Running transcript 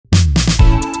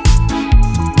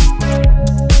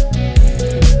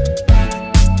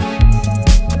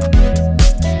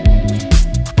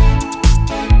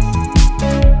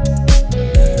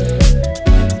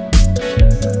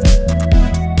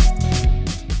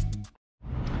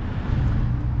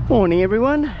Morning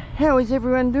everyone, how is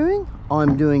everyone doing?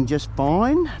 I'm doing just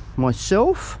fine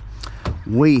myself.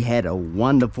 We had a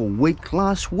wonderful week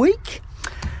last week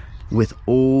with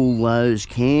all those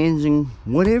cans and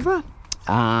whatever.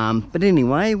 But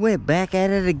anyway, we're back at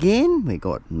it again. We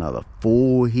got another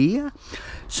 4 here.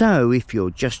 So if you're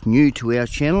just new to our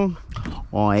channel,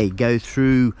 I go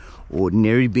through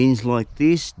ordinary bins like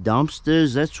this,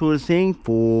 dumpsters, that sort of thing,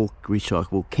 for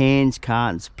recyclable cans,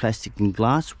 cartons, plastic and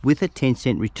glass with a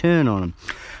 10-cent return on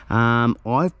them.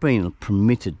 I've been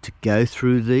permitted to go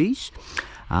through these.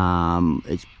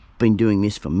 It's been doing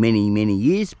this for many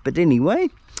years, but anyway,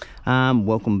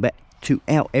 welcome back to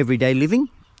our everyday living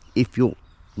if you're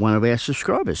one of our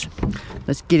subscribers.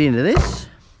 Let's get into this.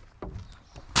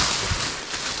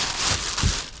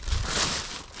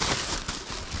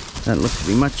 Don't look to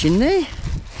be much in there,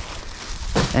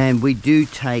 and we do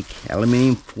take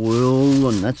aluminium foil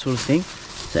and that sort of thing.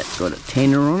 That's got a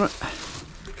tenner on it.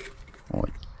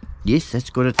 Yes, that's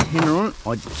got a tenner on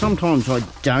it. Sometimes I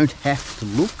don't have to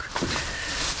look.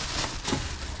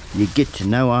 You get to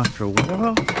know after a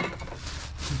while.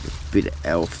 A bit of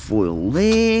alfoil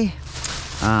there.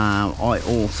 I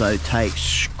also take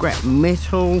scrap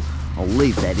metal. I'll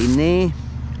leave that in there.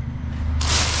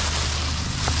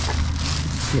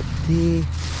 Get there.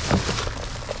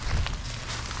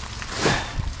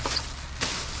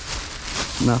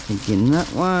 Nothing in that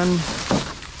one.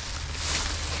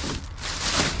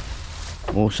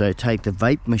 Also take the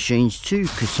vape machines too,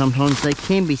 because sometimes they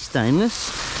can be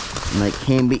stainless and they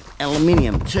can be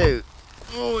aluminium too.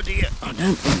 Oh dear, I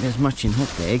don't think there's much in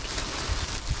that bag.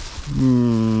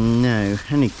 No,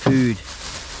 only food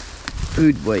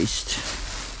waste,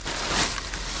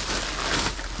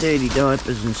 dirty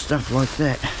diapers and stuff like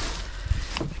that.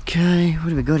 Okay, what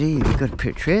have we got here? We've got a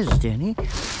pair of trousers down here.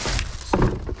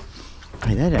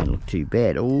 Hey, they don't look too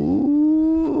bad.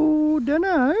 Oh,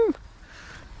 dunno.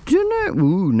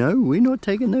 Ooh, no, we're not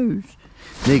taking those.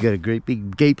 They got a great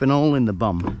big gaping hole in the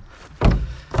bum. Got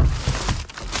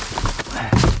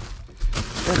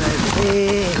over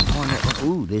there.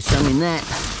 Ooh, there's some in that.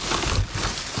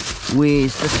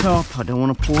 Where's the top? I don't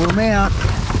want to pour them out.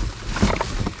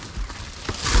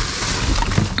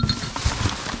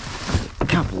 A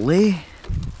couple there.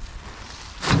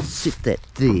 Sit that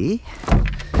there.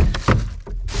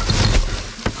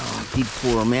 Oh, I did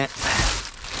pour them out.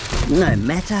 No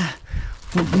matter.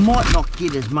 We might not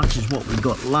get as much as what we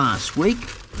got last week,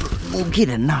 but we'll get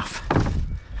enough.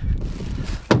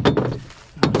 I'm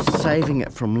saving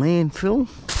it from landfill.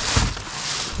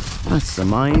 That's the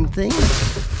main thing.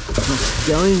 Not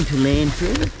going to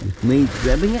landfill. Me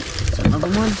grabbing it. That's another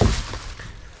one.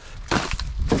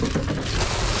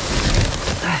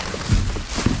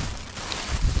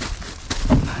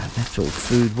 That's all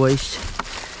food waste.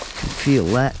 You can feel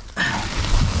that.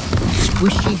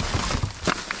 Squishy.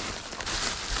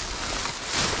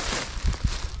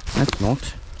 That's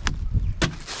not.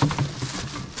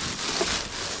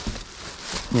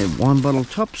 Yeah, wine bottle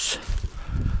tops.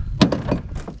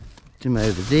 Them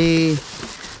over there.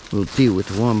 We'll deal with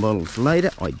the wine bottles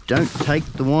later. I don't take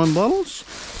the wine bottles,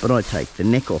 but I take the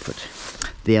neck off it.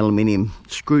 The aluminium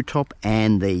screw top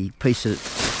and the piece that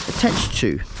it's attached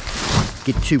to.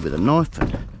 Get to with a knife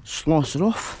and slice it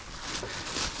off.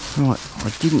 Right, I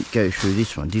didn't go through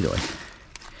this one, did I?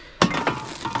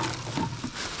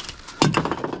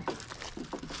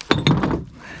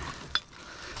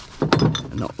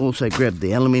 And I also grabbed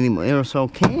the aluminium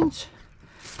aerosol cans.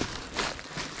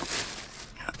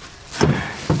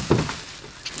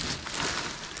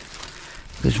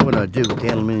 Because what I do with the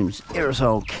aluminium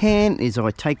aerosol can is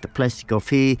I take the plastic off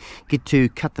here, get to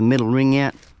cut the metal ring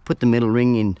out, put the metal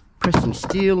ring in pressing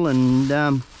steel and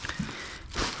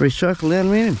recycle the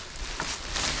aluminium.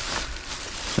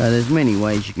 So there's many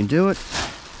ways you can do it.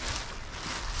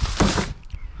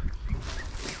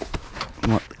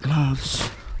 Like the gloves.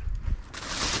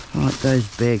 Right, those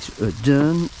bags are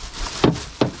done.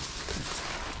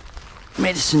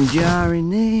 Medicine jar in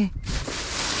there.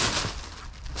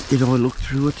 Did I look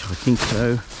through it? I think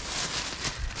so.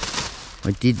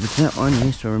 I did with that one,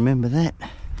 yes, I remember that.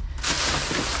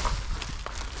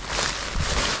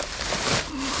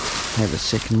 Have a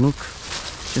second look,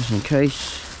 just in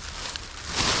case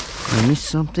I missed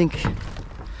something. There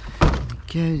we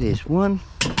go, there's one.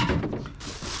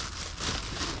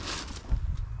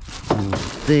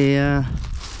 There.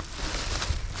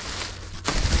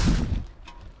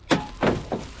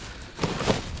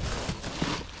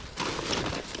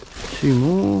 Two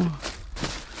more.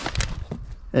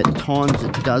 At times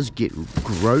it does get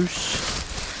gross.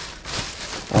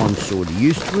 I'm sort of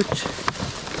used to it.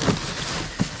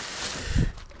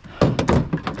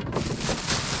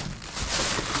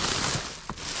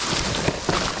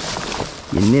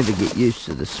 You never get used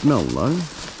to the smell though.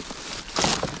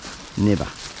 Never.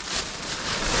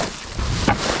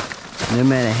 No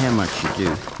matter how much you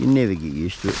do, you never get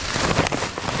used to it.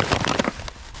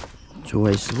 It's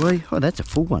always the way. Oh, that's a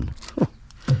full one. Oh,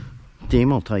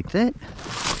 damn, I'll take that.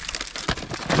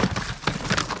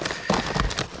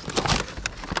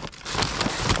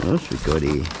 What else we got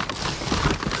here?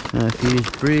 Here's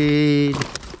bread.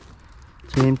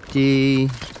 It's empty.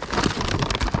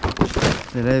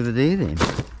 Put it over there then.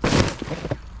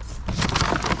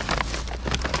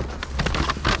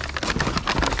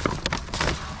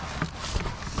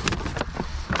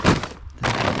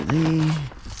 There.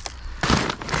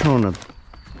 Trying to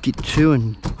get to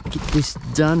and get this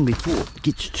done before it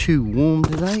gets too warm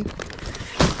today.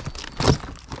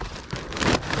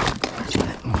 So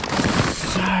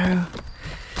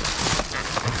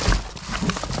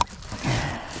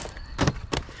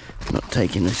not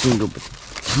taking a single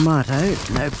tomato,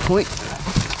 no point.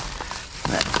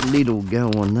 That lid will go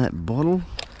on that bottle.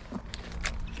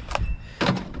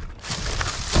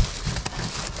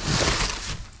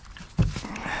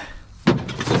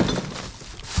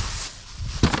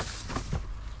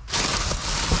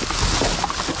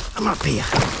 I'm up here.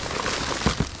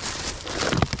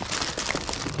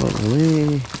 Bottle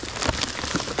there.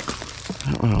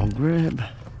 That one I'll grab.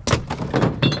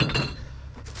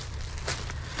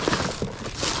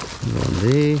 One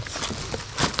there.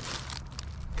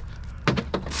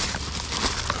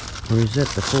 Or is that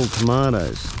the full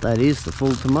tomatoes? That is the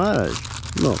full tomatoes.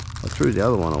 No, I threw the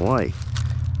other one away.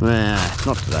 Nah,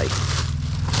 not today.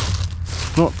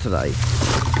 Not today.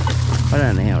 I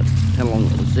don't know how long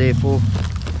it was there for.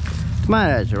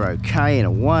 Tomatoes are okay in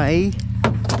a way,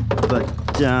 but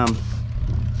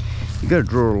you've got to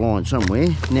draw a line somewhere.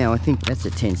 Now I think that's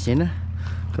a 10 center.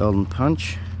 Golden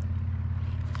Punch.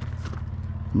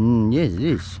 Yes, it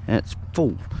is. And it's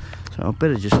full. So I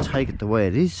better just take it the way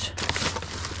it is.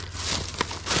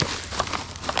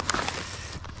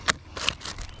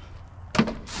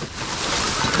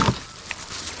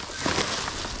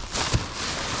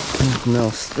 Nothing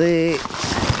else there.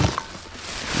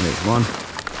 There's one.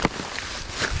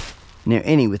 Now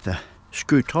any with the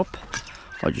screw top,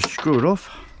 I just screw it off.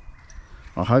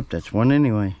 I hope that's one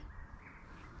anyway.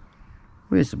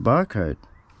 Where's the barcode?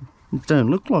 It don't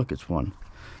look like it's one.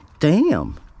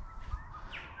 Damn.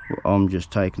 Well, I'm just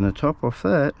taking the top off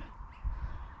that.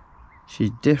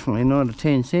 She's definitely not a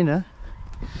 10 center.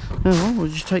 No, we'll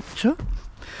just take the top.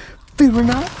 Fair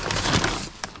enough.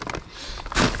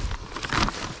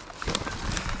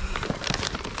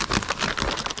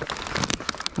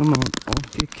 Come on,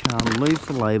 off you come. Leave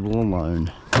the label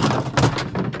alone.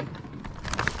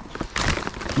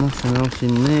 Nothing else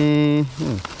in there.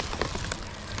 Oh,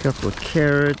 a couple of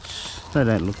carrots. They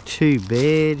don't look too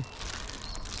bad.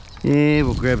 Yeah,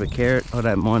 we'll grab a carrot. I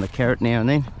don't mind a carrot now and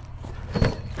then.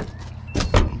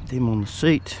 Them on the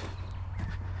seat.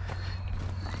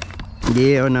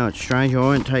 Yeah, I know it's strange. I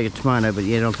won't take a tomato, but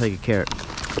yeah, I'll take a carrot.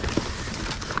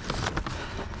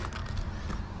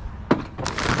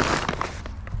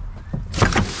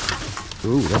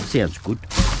 Ooh, that sounds good.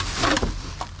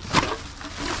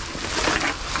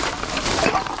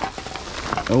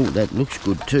 Oh, that looks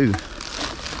good too.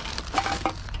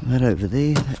 That over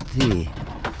there, that there.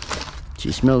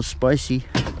 She smells spicy.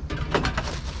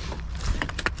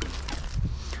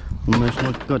 Almost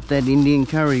like got that Indian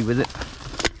curry with it.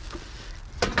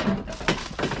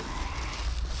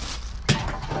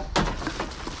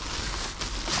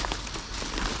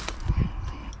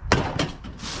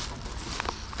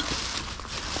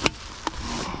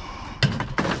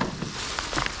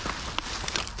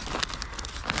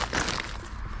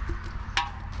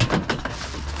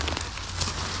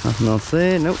 Nothing else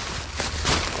there, nope.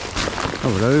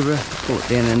 Pull it over, pull it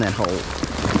down in that hole.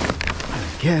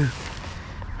 There we go.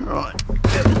 Right,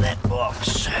 over that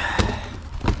box.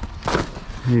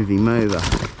 Move him over.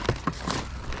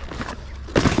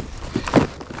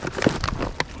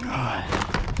 Right.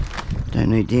 Don't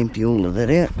need to empty all of that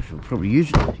out, which we'll probably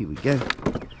use it. Here we go.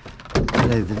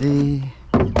 That over there.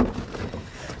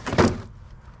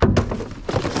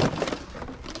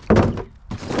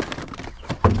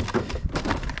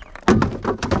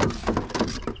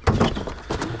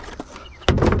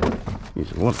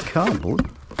 There's a lot of cardboard.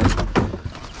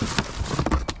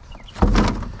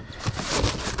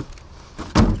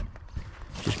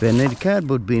 Just about need a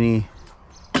cardboard bin here.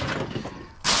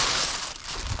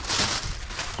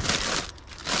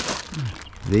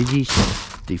 Veggies,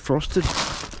 defrosted.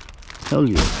 Hell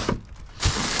yeah.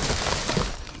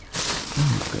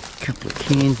 Oh, got a couple of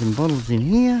cans and bottles in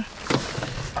here.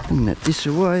 Bring that this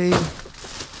away.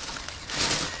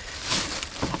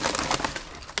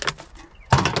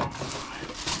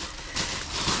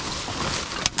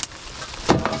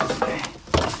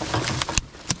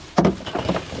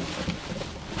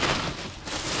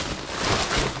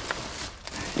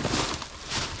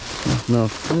 Not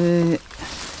there.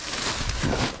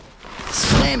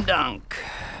 Slam dunk.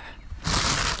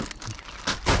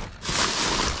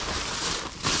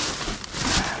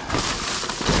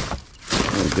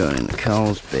 We've got in the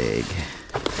Coles bag.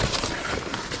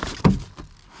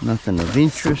 Nothing of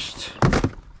interest.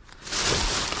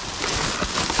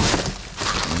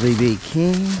 VB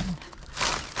can.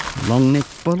 Long neck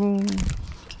bottle.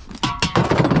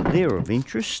 They're of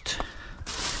interest.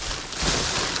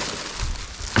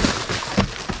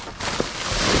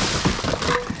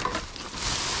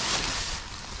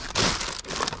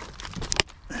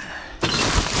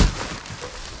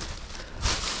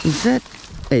 Is that?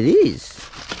 It is.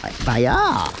 They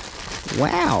are.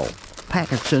 Wow.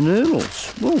 Packets of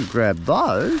noodles. We'll grab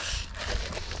those.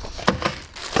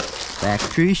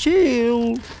 Factory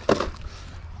sealed.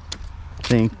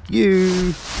 Thank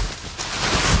you.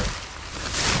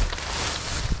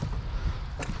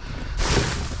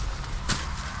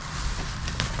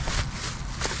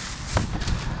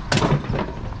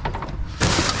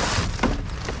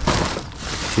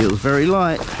 Feels very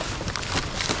light.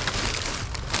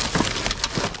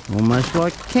 Almost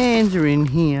like cans are in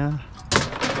here.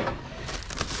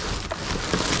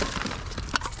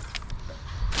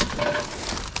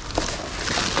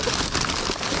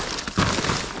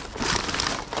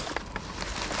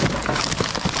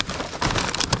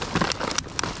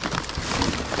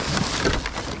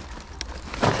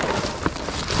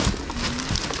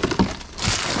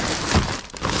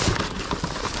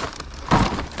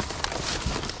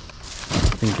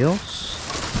 Nothing else.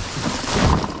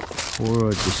 Or I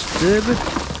disturb it.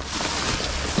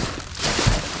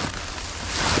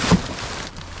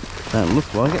 Don't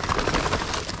look like it.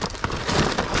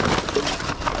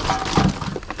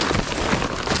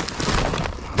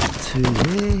 Two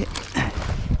there.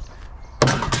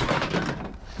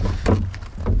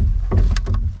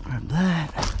 Grab that.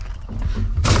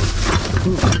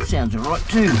 Ooh, that sounds alright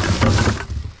too.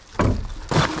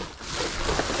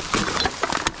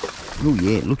 Oh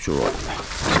yeah, it looks alright.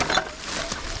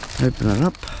 Open it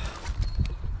up.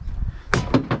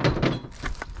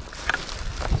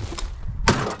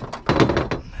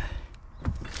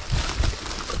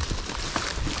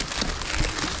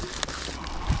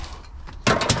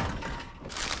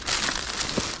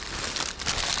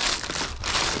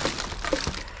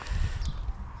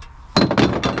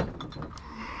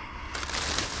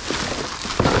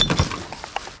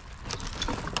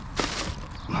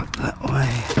 Like that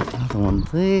way. Another one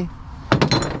there.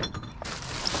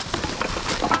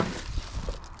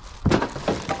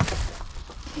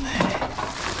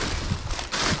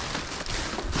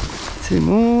 Two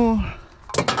more.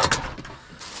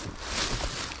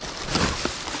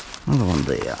 Another one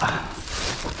there.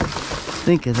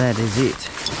 Think of that as it.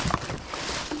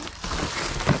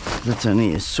 That's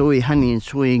only a soy, honey and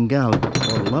soy and garlic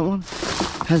bottle, that one.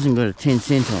 Hasn't got a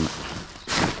 10-cent on it.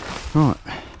 Right.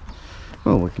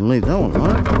 Well, we can leave that one,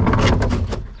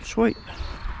 right? Sweet.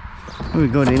 What have we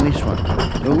got in this one?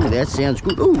 Oh, that sounds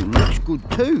good. Oh, looks good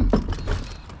too.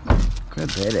 Grab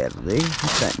that out of there.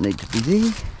 That don't need to be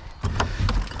there.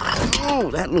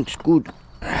 Oh, that looks good.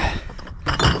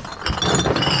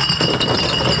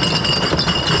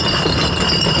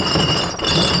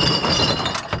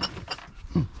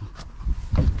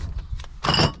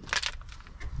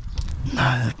 No,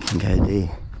 that can go there.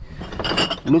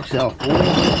 Looks alfoil.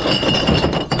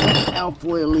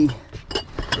 Alfoily.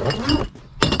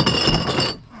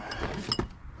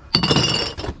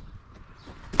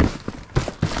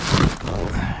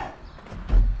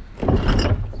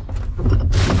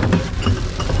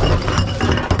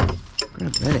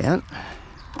 That out.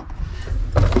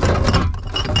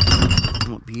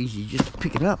 Might be easy just to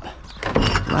pick it up,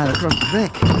 lay it across the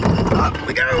back. Up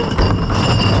we go!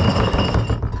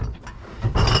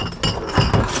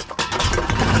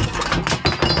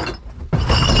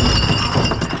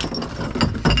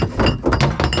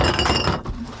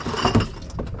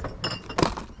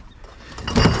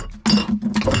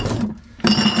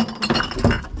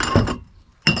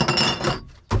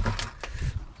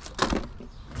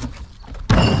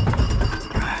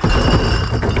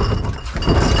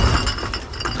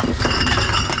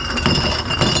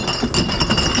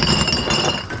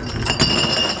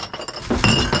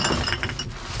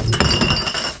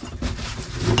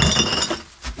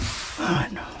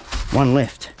 One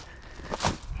left.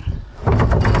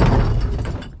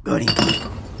 Got him.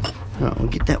 Right, we'll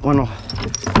get that one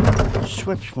off.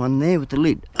 Swept one there with the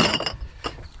lid.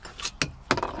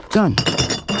 Done.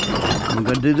 We've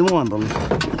got to do the wine bottle.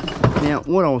 Now,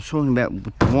 what I was talking about with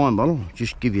the wine bottle,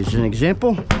 just give you as an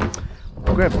example.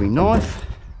 Grab my knife.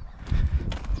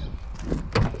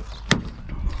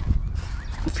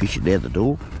 fish it out the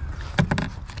door.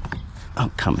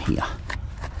 Oh, come here.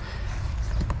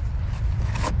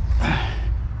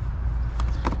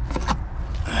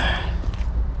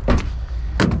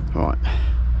 Right,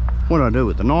 what I do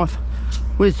with the knife,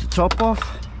 where's the top off,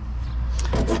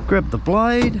 grab the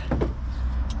blade,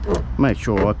 make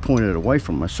sure I point it away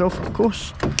from myself, of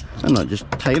course, and I just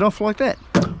take it off like that.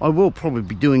 I will probably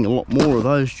be doing a lot more of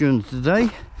those during the day,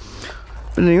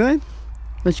 but anyway,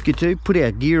 let's get to put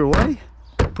our gear away,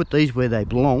 put these where they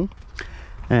belong,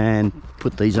 and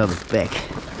put these others back.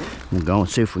 We'll go and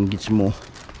see if we can get some more.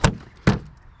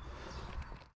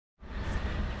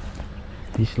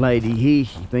 This lady here,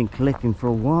 she's been collecting for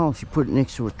a while. She put it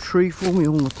next to a tree for me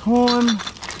all the time.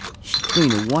 She's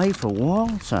been away for a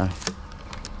while, so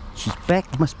she's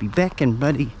back, must be back and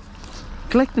buddy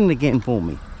collecting again for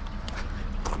me.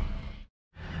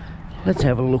 Let's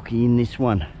have a looky in this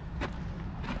one.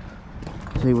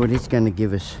 See what it's going to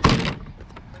give us.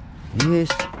 Yes,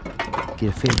 get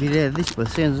a fair bit out of this by the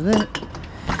sounds of that.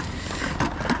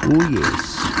 Oh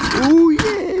yes, oh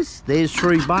yes, there's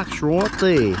 $3 right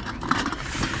there.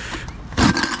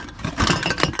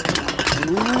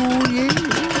 Oh yes,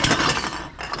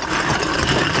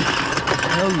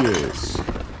 hell yes.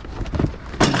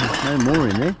 There's no more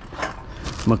in there.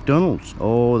 McDonald's,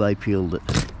 oh they peeled it.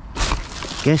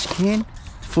 Gas can,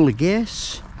 full of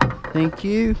gas, thank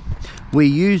you. We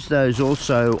use those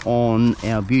also on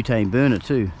our butane burner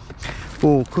too,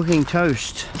 for cooking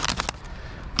toast.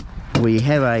 We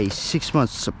have a 6-month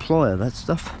supply of that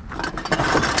stuff,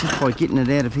 just by getting it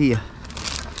out of here,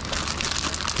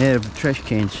 out of the trash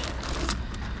cans.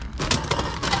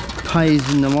 Pays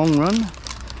in the long run.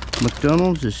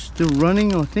 McDonald's is still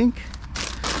running, I think.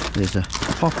 There's a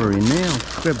popper in there,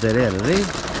 I'll grab that out of there,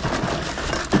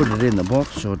 put it in the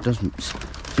box so it doesn't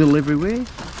spill everywhere.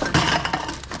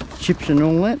 Chips and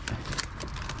all that,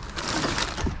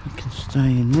 it can stay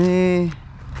in there.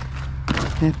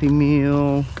 Happy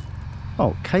Meal.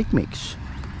 Oh, cake mix.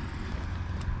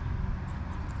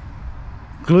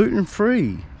 Gluten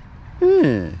free.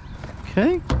 Yeah,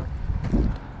 okay.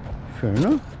 Fair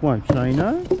enough, won't say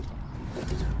no.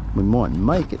 We might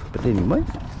make it, but anyway.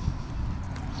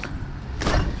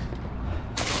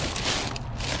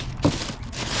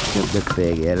 Get that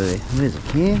bag out of there. There's a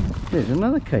can. There's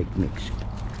another cake mix.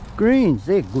 Greens,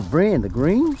 they're a good brand, the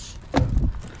Greens.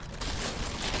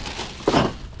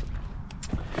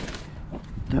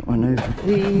 That one over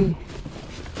there.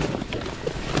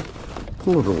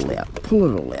 Pull it all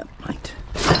out, mate.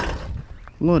 A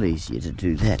lot easier to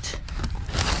do that.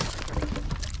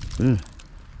 That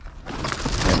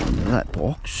into that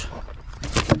box.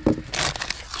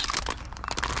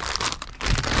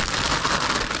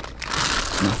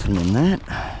 Nothing in that.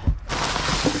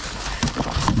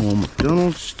 More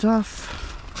McDonald's stuff.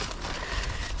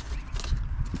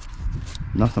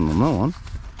 Nothing on that one.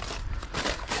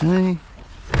 Okay.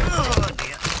 Oh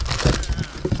dear.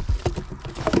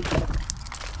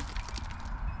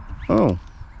 Oh,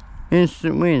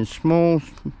 instant win, small.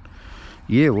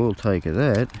 Yeah, we'll take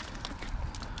that.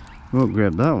 We'll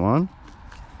grab that one.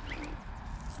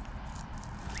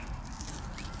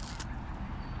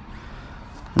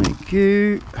 Thank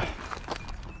you.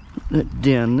 Put that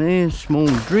down there, small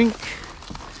drink.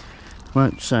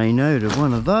 Won't say no to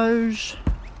one of those.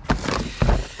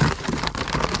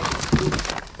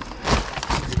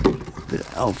 Bit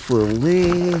of alfoil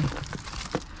there.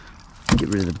 Get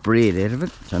rid of the bread out of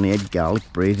it. It's only had garlic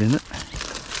bread in it.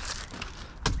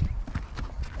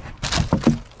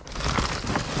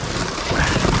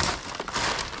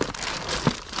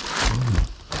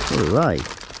 What are they?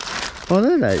 Oh,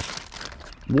 they're those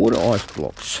water ice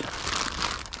blocks,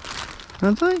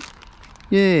 aren't they?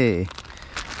 Yeah.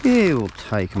 Yeah, we'll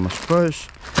take them, I suppose.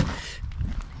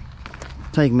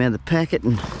 Take them out of the packet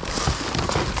and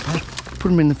put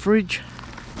them in the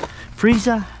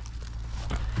freezer.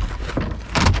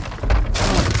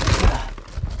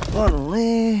 Bottle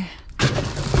there.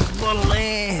 Bottle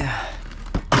there.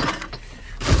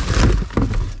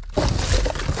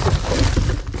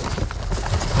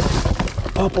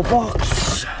 Pop a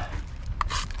box.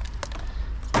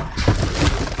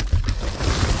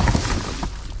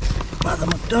 Mother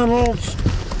McDonald's.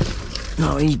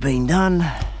 No, he's been done.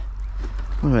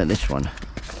 What about this one?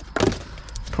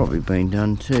 Probably been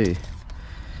done too.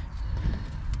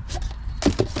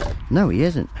 No, he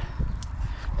hasn't.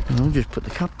 I'll just put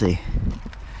the cup there.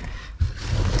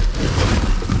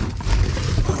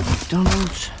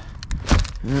 McDonald's.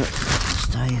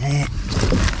 Stay there.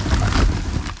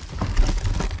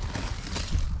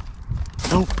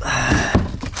 Nope. I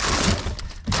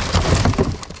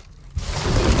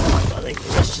think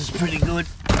the rest is pretty good.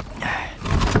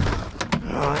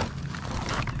 Right.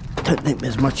 Don't think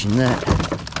there's much in that.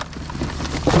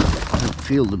 Don't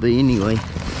feel to be anyway.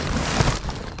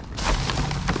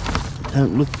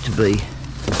 Don't look to be.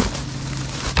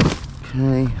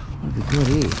 Okay, what have we got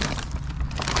here?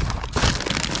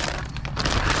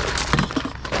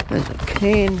 There's a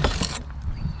can.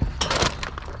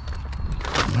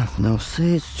 Nothing else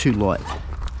there, it's too light.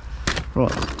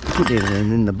 Right, put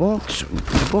everything in the box. Put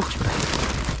the box back.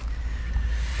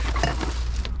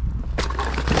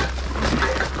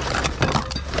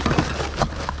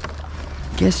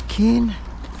 Gas can.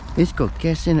 It's got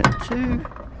gas in it too.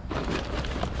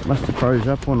 Must have froze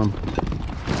up on them.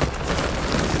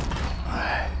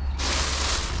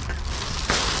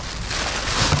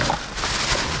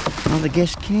 Another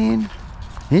gas can.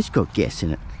 It's got gas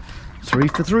in it. 3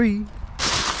 for 3.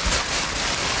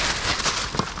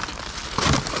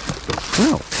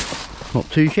 Well, not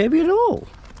too shabby at all.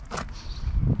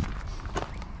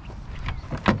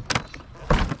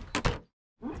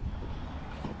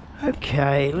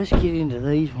 Okay, let's get into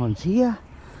these ones here.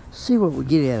 See what we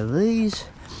get out of these.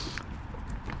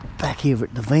 Back here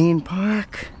at the van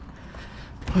park.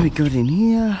 What have we got in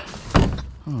here?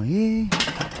 Oh yeah.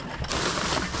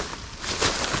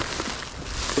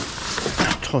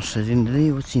 Toss that into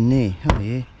there. What's in there? Oh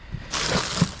yeah.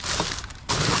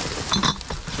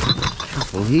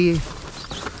 Shuffle here.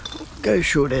 Go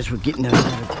short as we're getting out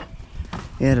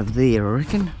of there, I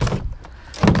reckon.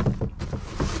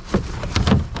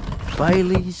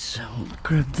 Bailey's. I'll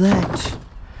grab that.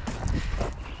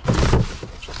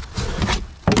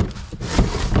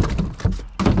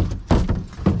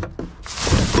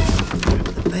 Grab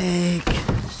the bag.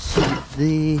 Sit it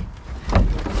there.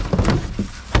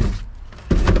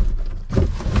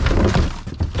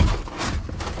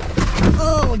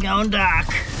 Oh, we're going dark.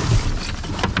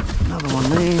 Another one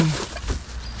there.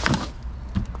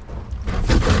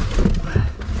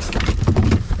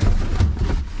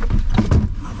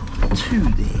 Two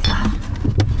there.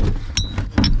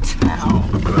 Towel,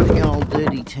 grubby old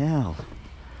dirty towel.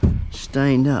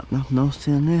 Stained up, nothing else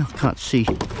down there. Can't see.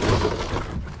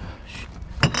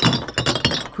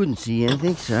 Couldn't see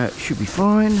anything, so it should be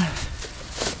fine.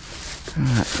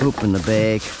 Alright, open the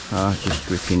bag. Just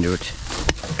rip into it.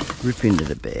 Rip into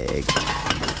the bag.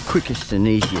 Quickest and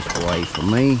easiest way for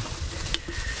me.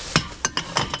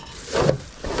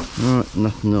 Alright,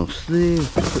 nothing else there.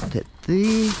 Put that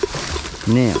there.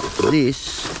 Now,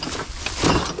 this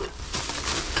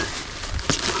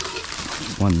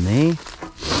one there,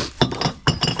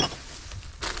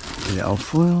 bit of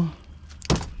alfoil,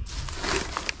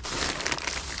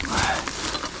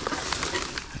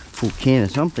 full can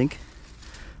of something,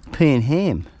 pan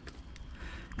ham,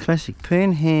 classic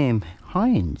pan ham,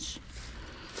 Heinz,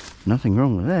 nothing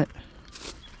wrong with that.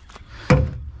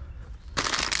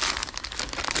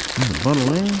 There's a bottle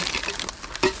there.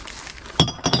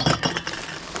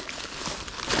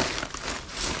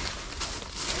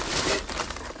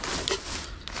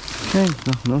 Okay,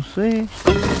 nothing else there.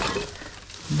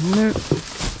 Nope.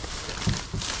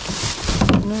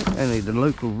 Nope, only the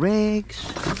local rags.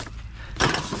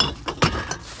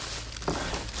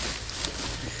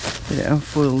 Bit of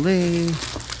alfoil there.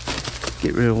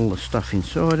 Get rid of all the stuff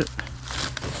inside it.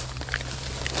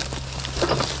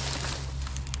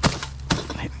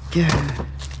 There we go.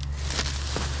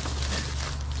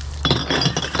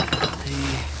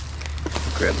 There.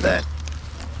 Grab that.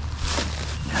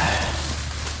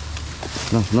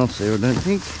 Nothing else there, I don't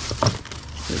think.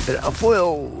 A bit of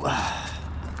foil.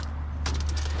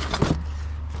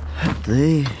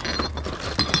 There.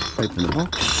 Open the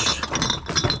box.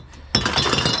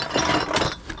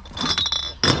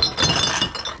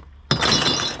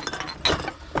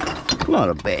 Not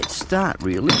a bad start,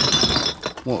 really.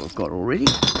 What we've got already.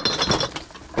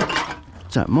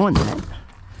 Don't mind that.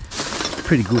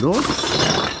 Pretty good odds.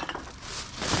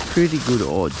 Pretty good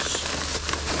odds.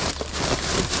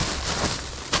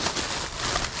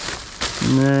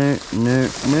 No, no,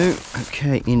 no.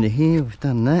 Okay, into here, we've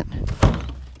done that.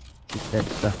 Get that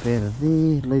stuff out of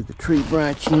there, leave the tree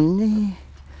branch in there.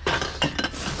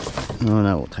 Oh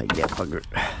no, we'll take that bugger.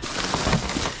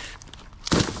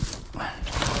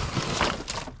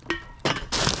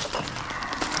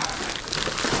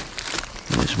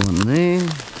 There's one there.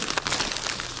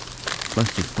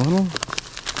 Plastic bottle.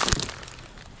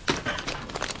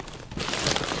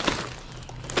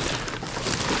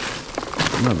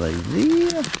 Another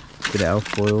there. Bit of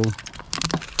alfoil.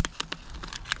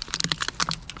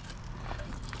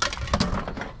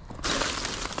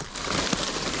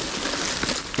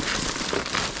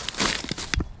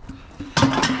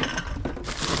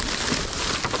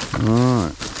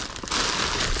 Right.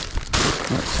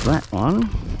 That's that one.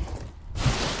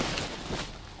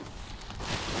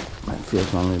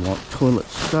 feels only like toilet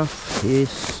stuff.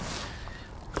 Yes.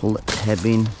 Pull that tab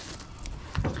in.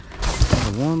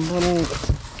 The wine bottle.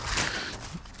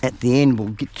 At the end we'll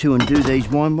get to and do these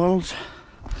wine bottles.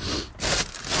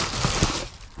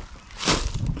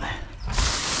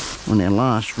 On our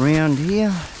last round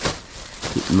here.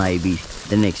 It may be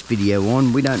the next video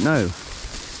on, we don't know.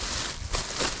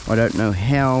 I don't know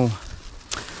how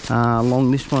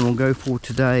long this one will go for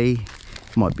today.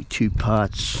 Might be 2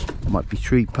 parts, might be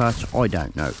 3 parts, I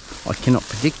don't know. I cannot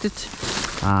predict it.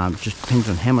 Just depends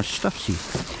on how much stuff's here.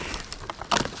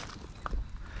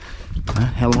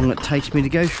 How long it takes me to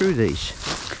go through these.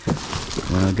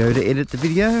 When I go to edit the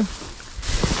video,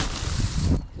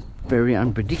 very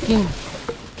unpredicting.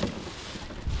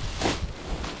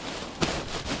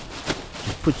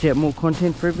 Just puts out more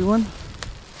content for everyone.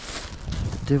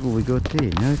 What the devil we got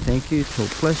there? No, thank you. It's all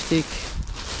plastic.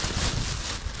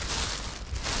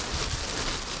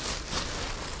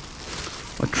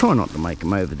 I try not to make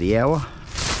them over the hour.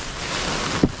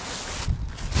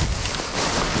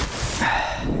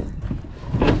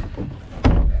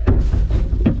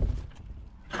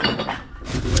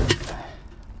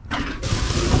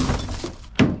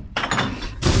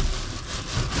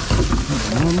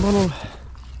 One bottle.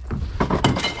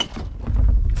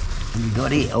 And we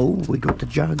got it. Oh, we got the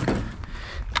jug.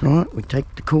 Right, we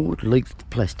take the cord, leave the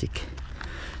plastic.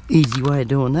 Easy way of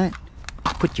doing that.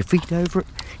 Put your feet over it.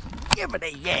 Give it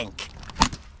a yank.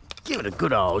 Give it a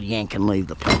good old yank and leave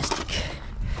the plastic.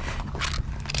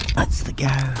 That's the go.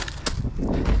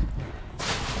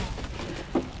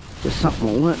 Just something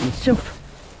I learnt myself.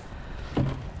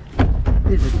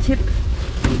 There's a tip.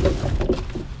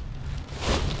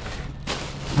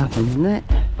 Nothing in that.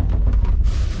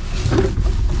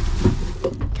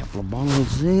 A couple of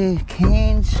bottles there,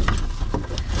 cans.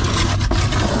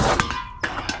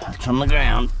 It's on the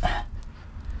ground.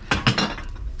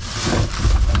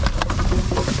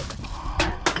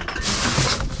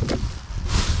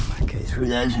 Through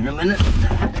those in a minute.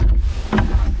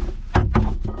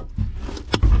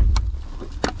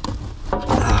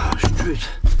 Oh, shoot.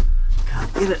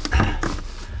 Can't get it.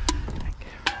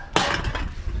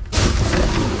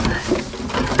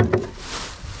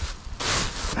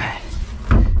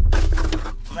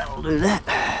 That'll do that.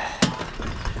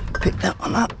 Pick that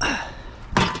one up.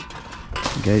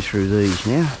 Go through these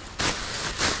now.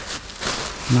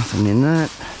 Nothing in that.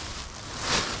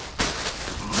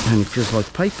 Only feels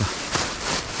like paper.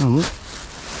 Oh, look.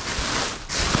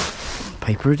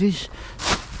 Paper it is.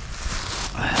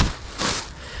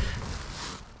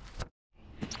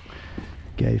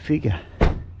 Go figure.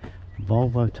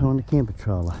 Volvo towing the camper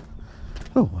trailer.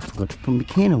 Oh, I forgot to put my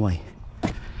can away.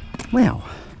 Wow.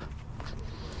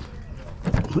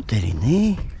 Put that in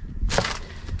there.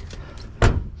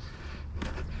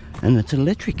 And it's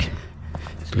electric.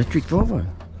 It's electric Volvo.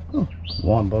 Oh,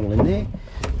 wine bottle in there.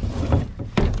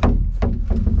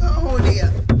 Oh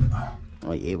dear.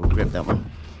 Oh yeah, we'll grab that one.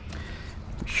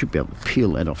 We should be able to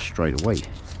peel that off straight away.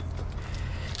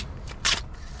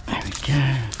 There we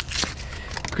go.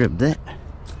 Grab that.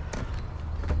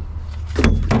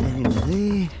 Put that into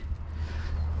there.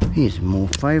 Here's a more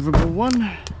favourable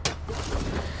one.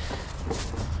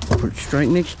 Put it straight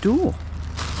next door.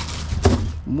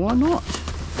 Why not?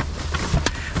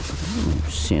 Ooh,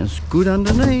 sounds good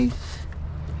underneath.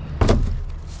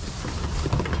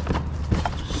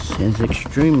 Sounds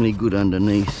extremely good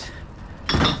underneath.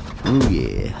 Oh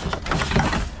yeah.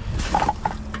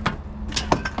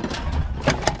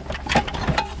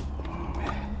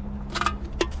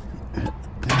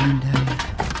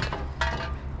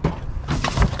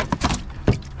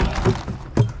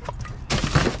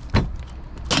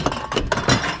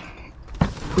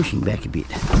 Pushing back a bit.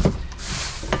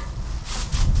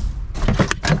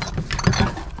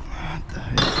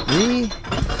 Those there.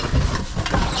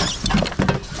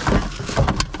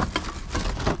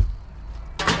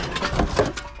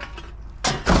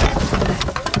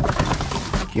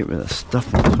 Get rid of the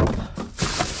stuff on top.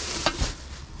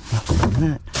 Nothing in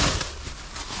that.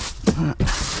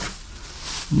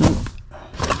 Nope.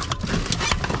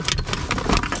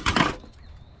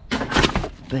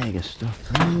 Bag of stuff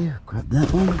there. Grab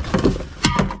that one.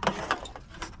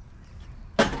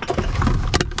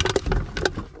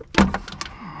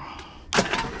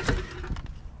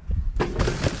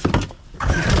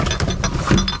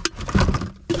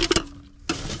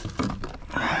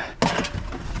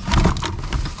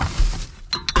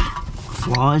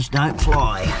 Flies don't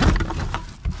fly.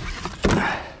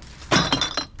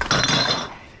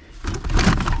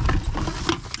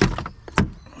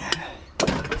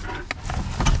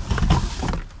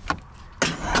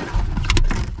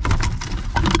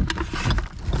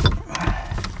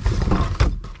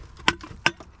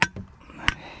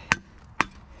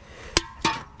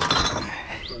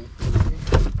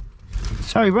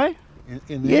 Sorry, bro.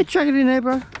 In there? Yeah, chuck it in there,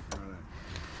 bro.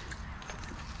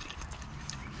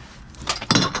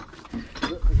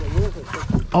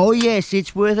 Oh yes,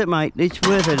 it's worth it, mate. It's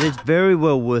worth it. It's very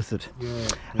well worth it.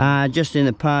 Yeah. Just in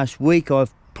the past week,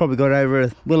 I've probably got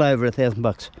well over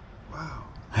 $1,000. Wow,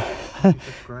 that's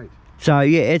great. So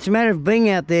yeah, it's a matter of being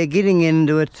out there, getting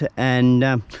into it, and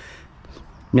you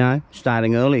know,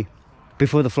 starting early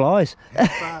before the flies.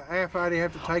 How far do you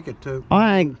have to take it to?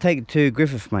 I take it to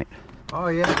Griffith, mate. Oh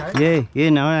yeah, okay. Yeah,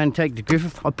 no, I don't take it to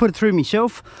Griffith. I put it through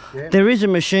myself. Yeah. There is a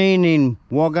machine in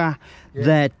Wagga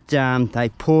that they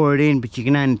pour it in, but you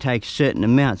can only take certain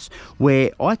amounts.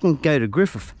 Where I can go to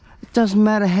Griffith, it doesn't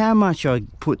matter how much I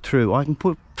put through. I can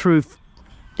put through,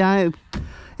 you know,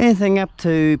 anything up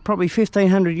to probably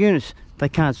 1,500 units. They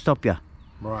can't stop you.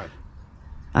 Right.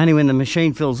 Only when the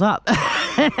machine fills up.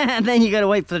 And then you got to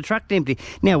wait for the truck to empty.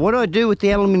 Now, what I do with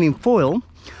the aluminium foil,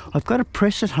 I've got a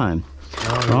press at home.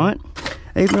 Oh, right? Yeah.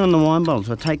 Even on the wine bottles,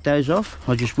 I take those off.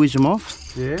 I just whiz them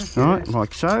off. Yeah. Right,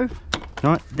 like so.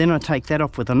 Right, then I take that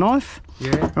off with a knife.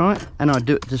 Yeah. Right, and I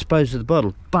dispose of the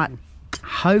bottle. But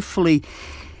hopefully,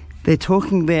 they're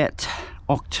talking about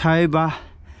October,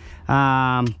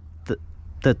 that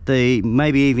the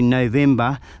maybe even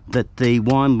November, that the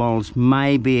wine bottles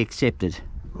may be accepted.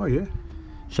 Oh yeah.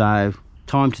 So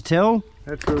time to tell.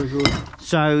 That's really good.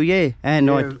 So yeah, and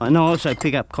I also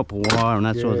pick up copper wire and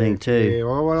that sort of thing too. Yeah,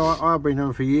 well, what I've been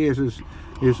doing for years is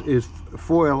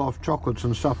foil off chocolates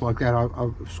and stuff like that.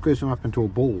 I've squeezed them up into a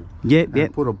ball.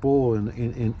 Yep. Put a ball in the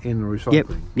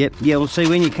recycling. Yep. Yeah. Well, see,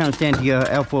 when it comes down to your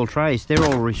alfoil trays, they're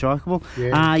all recyclable.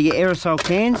 Yeah. Your aerosol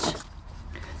cans,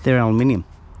 they're aluminium.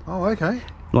 Oh, okay.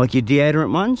 Like your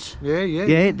deodorant ones.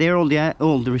 Yeah, they're all the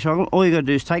recyclable. All you got to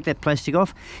do is take that plastic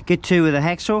off, get two with a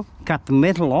hacksaw, cut the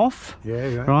metal off.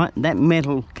 Yeah. Right. That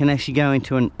metal can actually go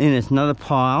into another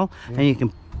pile, and you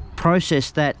can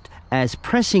process that as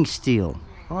pressing steel.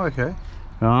 Oh, okay.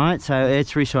 Right. So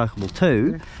it's recyclable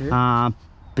too. Yeah.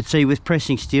 But see, with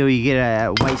pressing steel, you get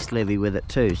a waste levy with it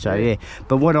too. So yeah.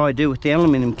 But what I do with the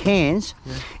aluminium cans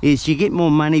is you get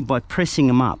more money by pressing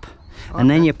them up, and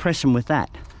then you press them with that.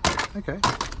 Okay,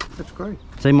 that's great.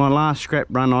 See, my last scrap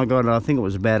run I got, I think it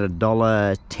was about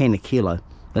 $1.10 a kilo.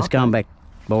 That's going back,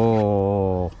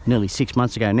 nearly 6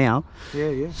 months ago now.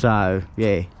 Yeah. So,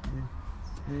 yeah. Yeah,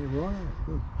 right,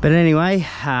 good. But anyway,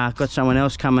 got someone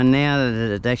else coming now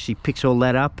that actually picks all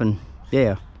that up, and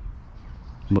yeah.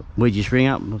 We just ring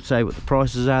up and say what the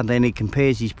prices are, then he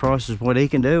compares his prices, what he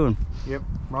can do, and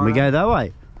we go that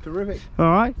way. Terrific.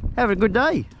 All right, have a good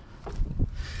day.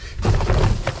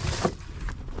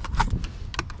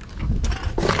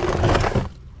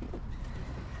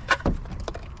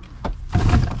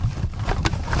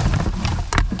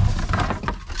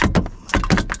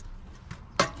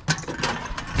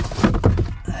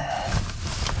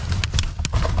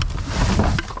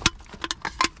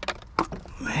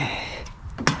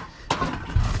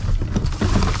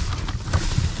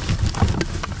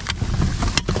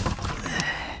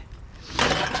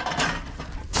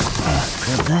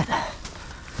 That.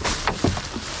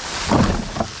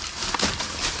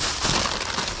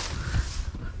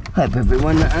 Hope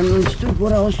everyone understood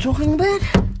what I was talking about.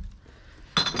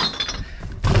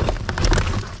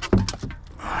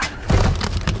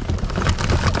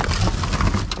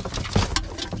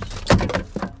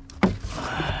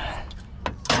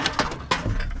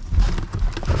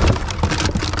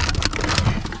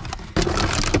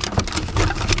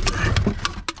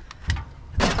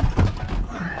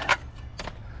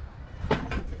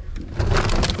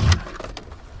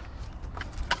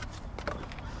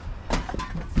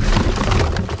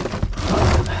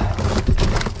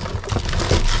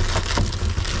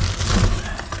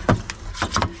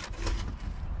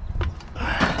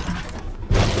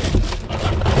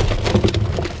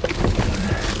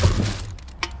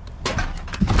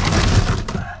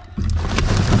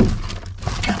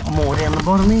 More down the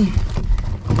bottom here,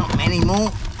 not many more.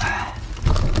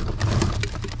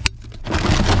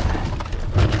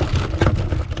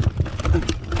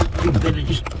 Be better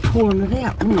just pulling it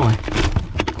out, wouldn't I?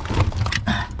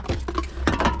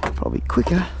 Probably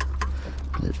quicker.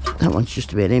 That one's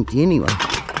just about empty anyway.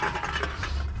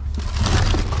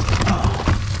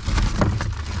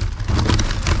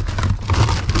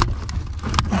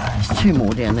 There's two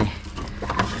more down there.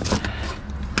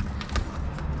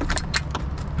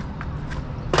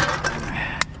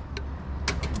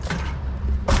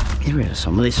 Get rid of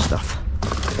some of this stuff.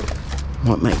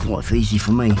 Might make life easy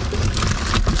for me.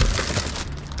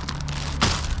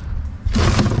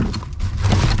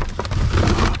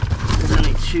 There's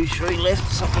only 2, 3 left,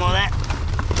 something like that.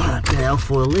 Alright, bit of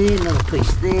alfoil there, another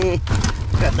piece there.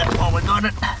 Grab that while we got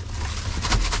it.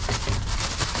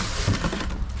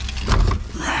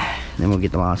 Then we'll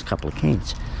get the last couple of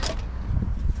cans.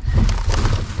 I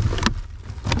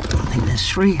think there's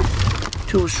 3,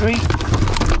 2 or 3.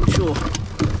 Not sure.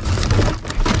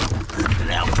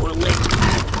 Now put a lid.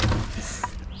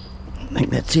 I think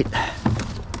that's it.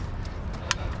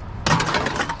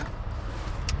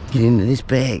 Get into this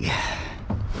bag.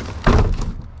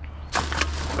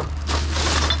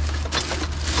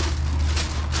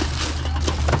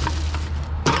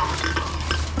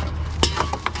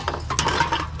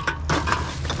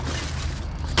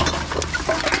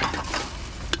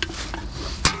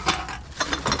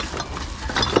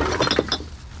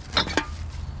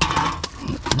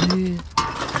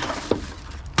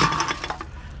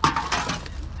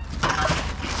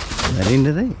 That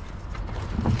into there.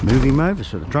 Move him over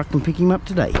so the truck can pick him up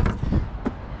today.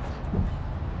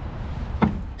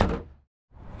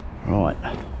 Right,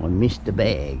 I missed the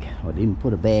bag. I didn't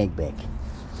put a bag back.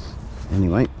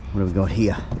 Anyway, what have we got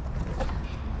here?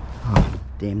 Oh,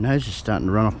 damn nose is starting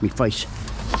to run off my face.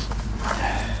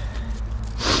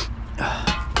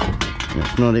 And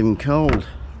it's not even cold.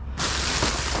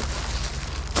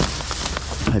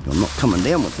 Hope I'm not coming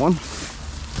down with one.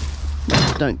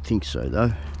 I don't think so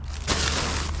though.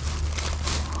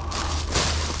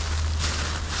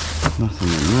 Nothing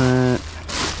in that.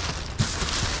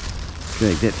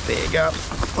 Drag that bag up.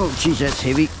 Oh geez, that's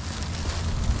heavy.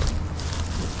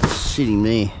 Sitting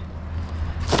there.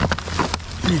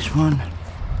 There's one.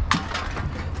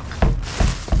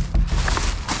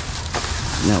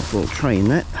 Now it's all tray in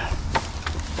that.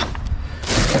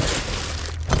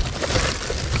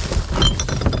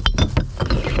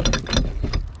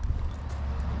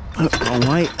 Oh, wrong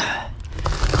way.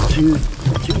 Two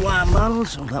wine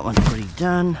bottles. Oh, that one's pretty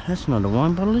done. That's not a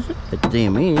wine bottle, is it? It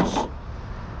damn is.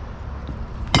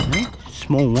 Okay,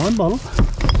 small wine bottle.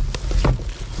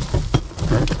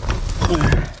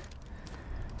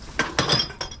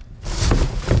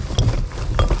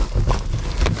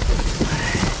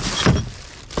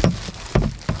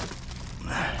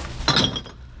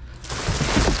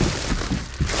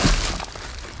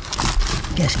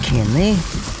 Gas can there.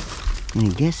 Any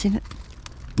gas in it?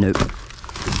 Nope.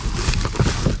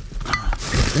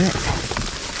 That.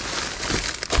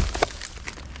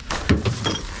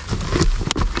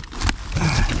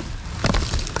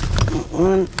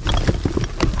 One.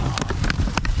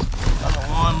 Another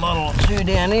wine bottle or 2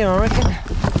 down there, I reckon.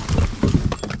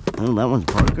 Oh, that one's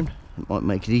broken. It might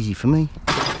make it easy for me.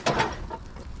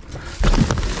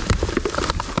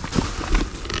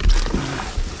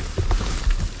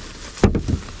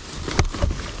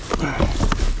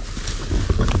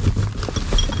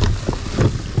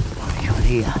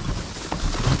 Here.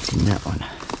 What's in that one?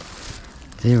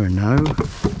 There a no.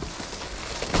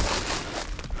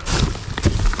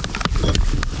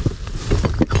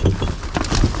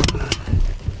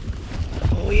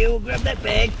 Oh yeah, we'll grab that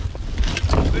bag.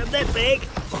 Grab that bag.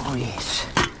 Oh yes.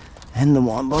 And the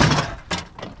wine bottle.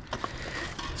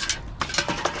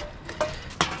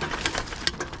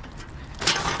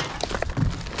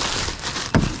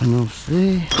 Nothing else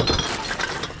there.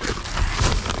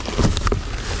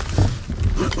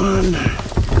 One.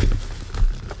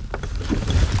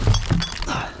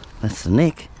 That's the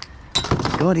neck.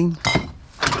 Got him.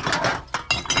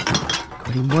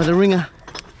 Got him by the ringer.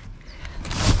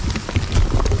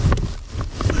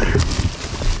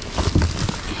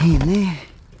 In there.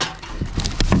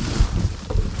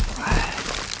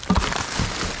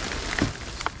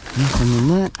 Nothing in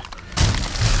that.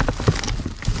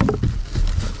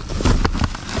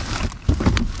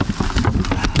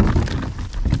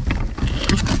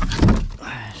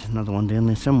 Another one down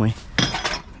there somewhere.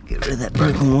 Get rid of that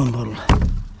broken wine bottle.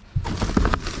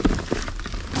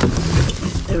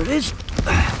 There it is.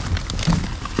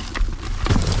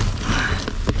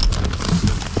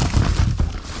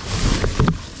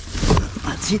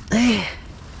 That's it there.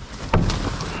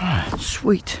 Right,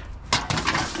 sweet.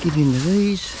 Get into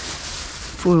these.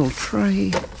 Foil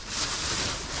tray.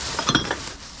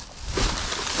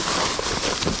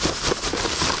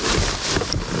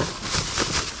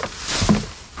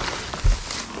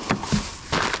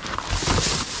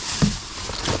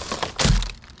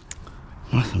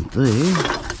 Nothing there.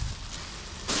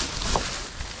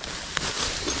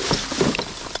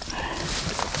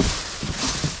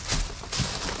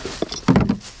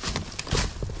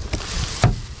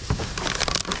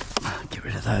 Get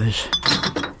rid of those.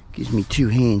 Gives me 2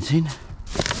 hands in.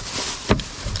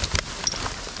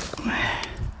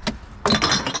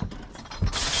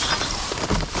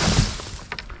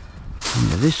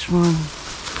 Into this one.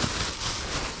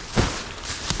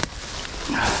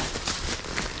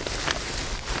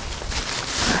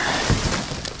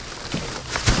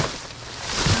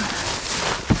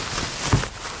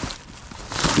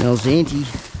 Smells anty.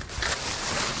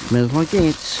 Smells like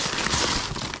ants.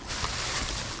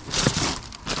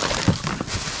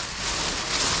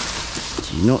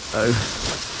 She's not though.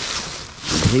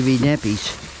 She's heavy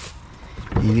nappies.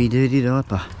 Heavy dirty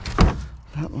diaper.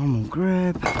 That one will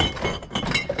grab.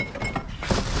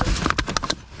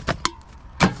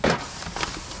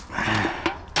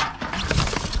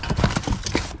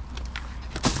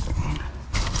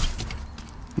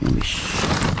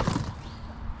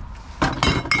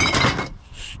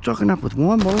 Stocking up with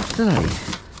wine bottles today.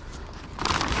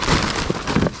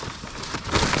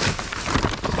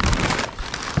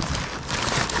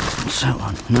 What's that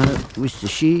one? No,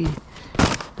 Worcestershire,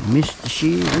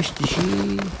 Worcestershire,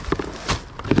 Worcestershire.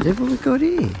 Whatever we got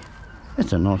here.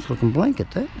 That's a nice looking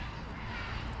blanket, that.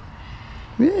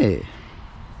 Yeah.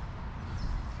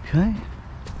 Okay.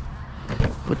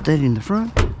 Put that in the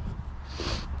front.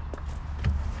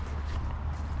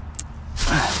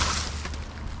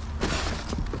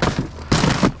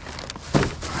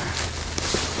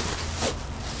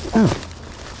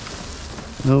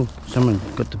 Oh, someone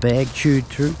got the bag chewed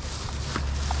through.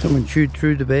 Someone chewed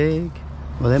through the bag.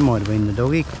 Well, that might have been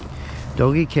the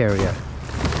doggy carrier.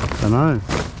 I don't know.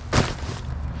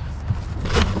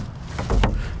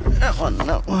 That one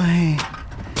that way.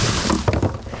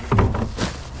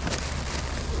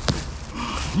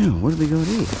 Oh, what have we got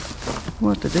here?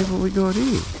 What the devil we got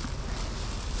here?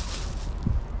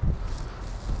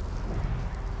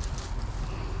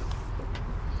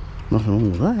 Nothing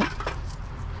wrong with that.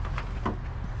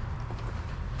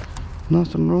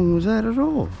 Nothing wrong with that at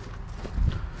all.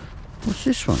 What's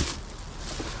this one?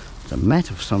 It's a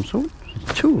mat of some sort.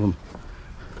 There's two of them.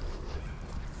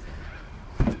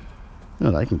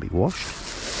 Oh, they can be washed.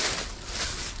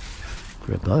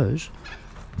 Grab those.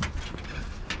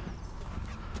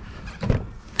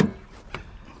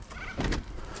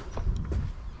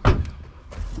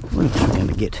 What else are we going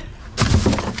to get?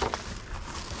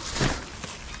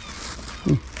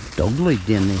 Dog lead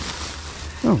down there.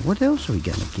 Oh, what else are we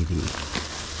going to get here?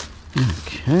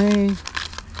 Okay.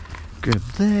 Grab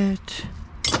that.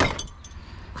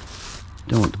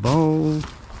 Don't want the bowl.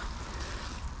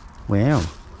 Wow.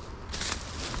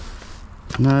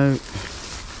 No.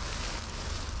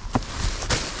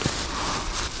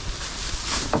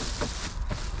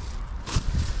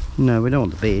 No, we don't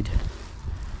want the bed.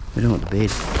 We don't want the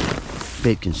bed.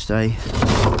 Bed can stay.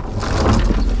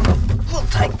 We'll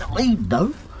take the lead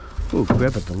though. We'll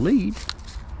grab at the lead.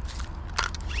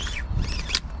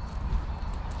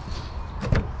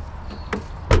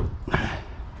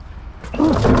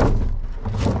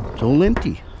 It's all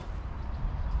empty.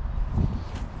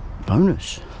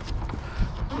 Bonus.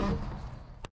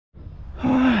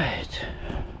 Right.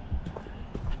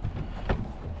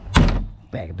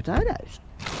 Bag of potatoes.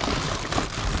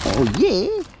 Oh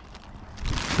yeah.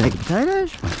 Bag of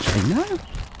potatoes. Won't say no.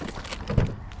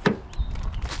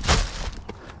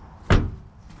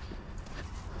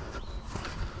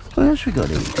 What else we got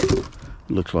here?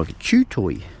 Looks like a chew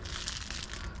toy.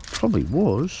 Probably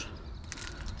was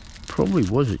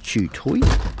a chew toy.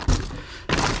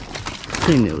 I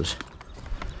think there was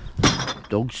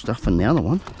dog stuff in the other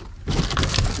one.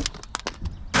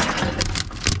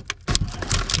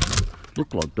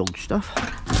 Looked like dog stuff.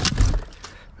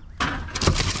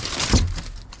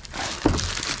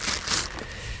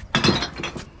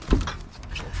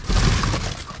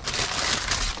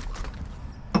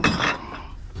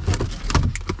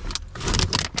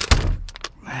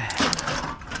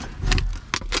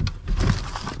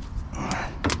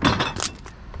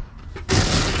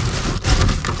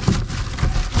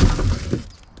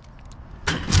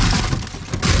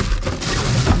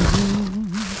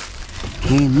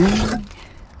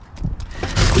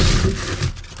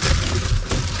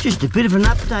 Just a bit of an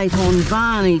update on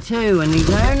Barney too and his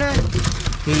owner.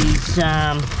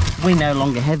 We no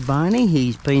longer have Barney.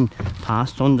 He's been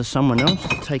passed on to someone else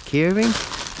to take care of him.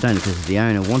 It's only because the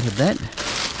owner wanted that.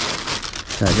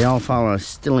 So the old fella is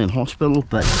still in hospital,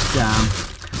 but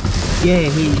yeah,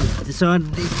 he decided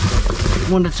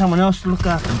he wanted someone else to look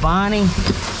after Barney.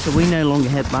 So we no longer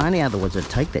have Barney, otherwise I'd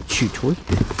take that chew toy.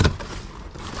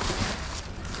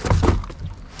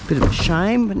 Bit of a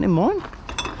shame, but never mind.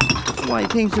 That's the way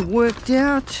things have worked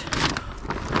out.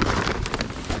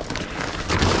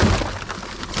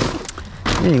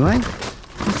 Anyway,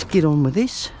 let's get on with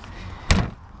this.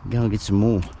 Go and get some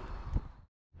more.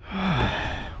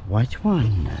 Which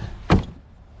one?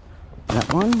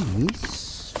 That one,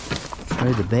 yes.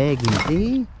 Throw the bag in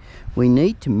there. We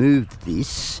need to move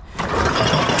this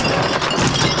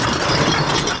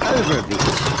over a bit.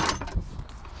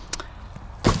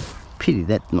 Pity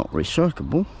that's not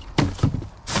recyclable.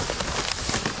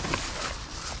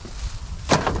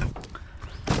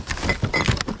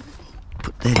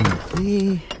 that in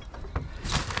there.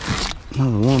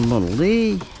 Another one bottle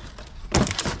there.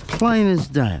 Plain as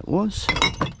day it was.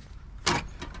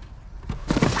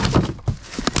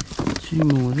 Two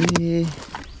more there.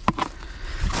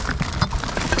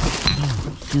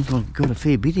 Oh, seems like I've got a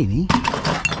fair bit in here.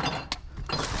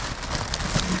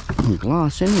 And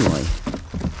glass anyway.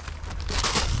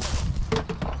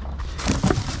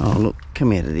 Oh look,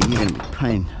 come out of there, you're going to be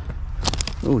pain.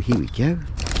 Oh, here we go.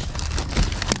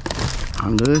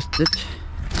 Unearthed it.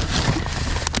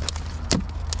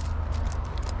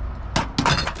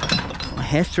 I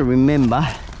have to remember,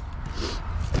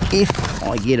 if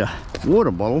I get a water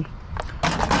bottle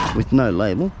with no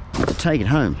label, to take it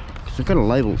home, because I've got a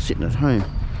label sitting at home.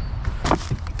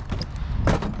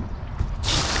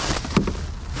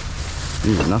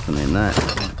 There's nothing in that.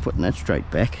 Putting that straight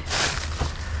back.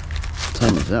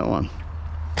 Same as that one.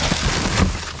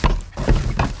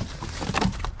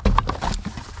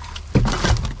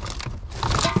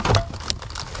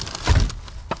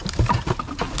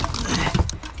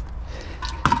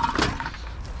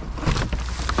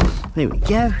 There we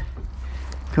go.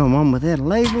 Come on without a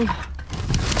label.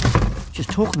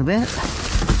 Just talking about it.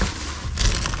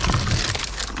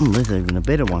 Oh, there's even a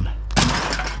better one.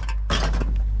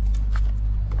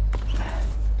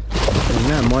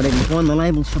 I might even find the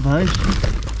labels for those.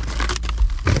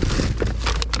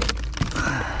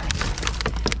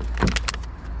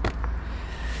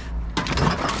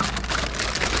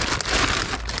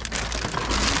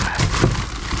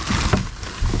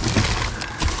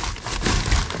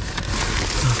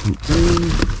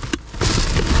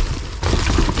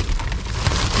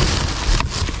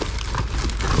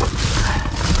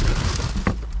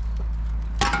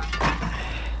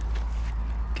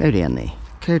 Go down there.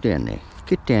 Go down there.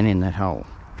 Get down in that hole.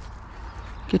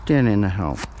 Get down in that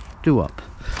hole. Do up.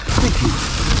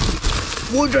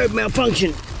 Thank you. Wardrobe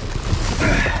malfunction.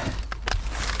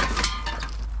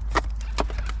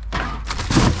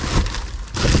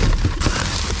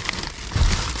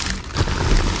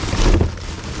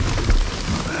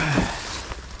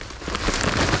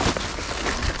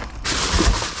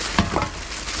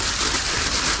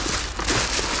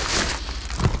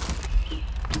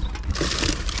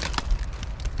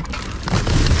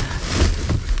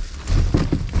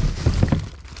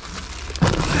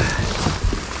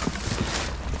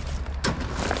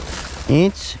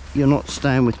 Ants, you're not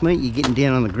staying with me, you're getting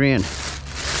down on the ground.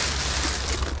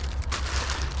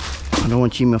 I don't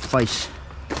want you in my face.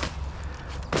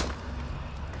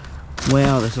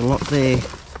 Wow, there's a lot there. A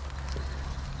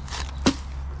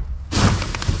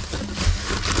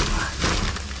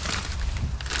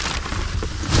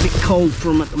bit cold for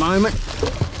them at the moment,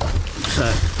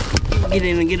 so get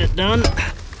in and get it done.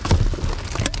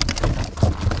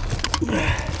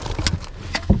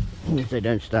 If they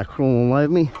don't start crawling all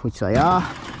over me, which they are,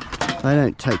 they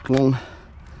don't take long.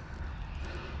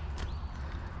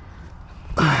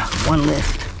 One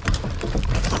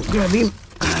left. I'll grab him.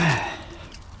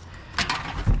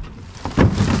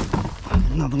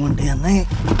 Another one down there.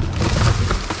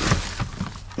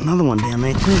 Another one down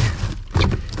there too.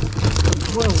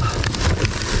 Well, I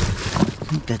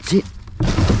think that's it.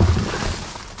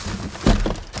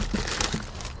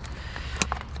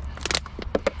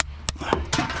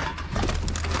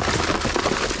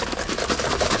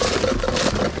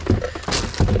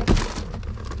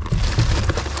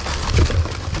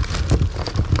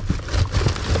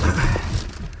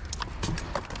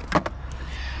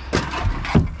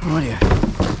 Rightio.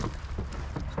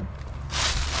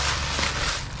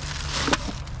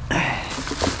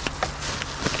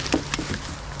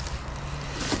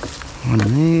 One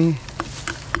there,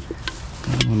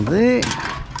 one there.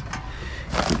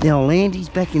 Get the old aunties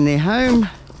back in their home.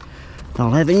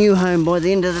 They'll have a new home by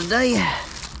the end of the day.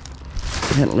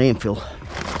 That landfill.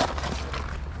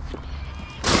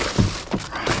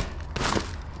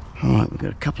 Alright, we've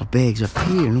got a couple of bags up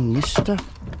here and all this stuff.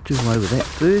 Do away with that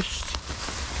first.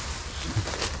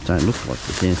 Don't look like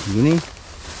there's anything in here.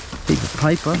 Heap of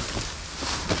paper.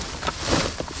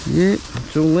 Yeah,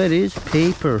 that's all that is,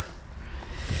 paper.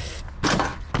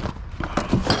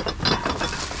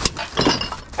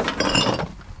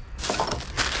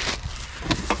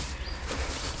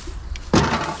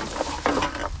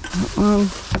 That one.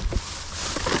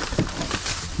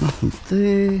 Nothing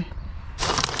there.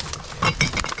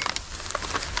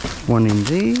 One in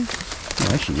there. Oh,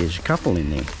 actually, there's a couple in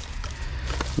there.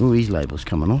 All these labels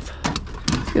coming off.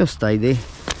 They'll stay there.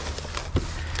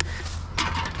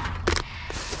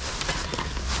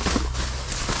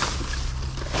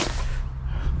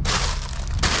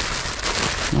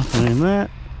 Nothing in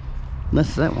that.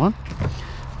 That's that one.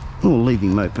 Oh, leave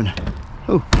him open.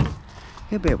 Oh,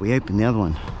 How about we open the other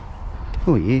one?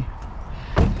 Oh yeah.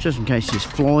 Just in case there's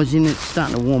flies in it, it's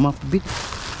starting to warm up a bit.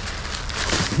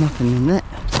 Nothing in that.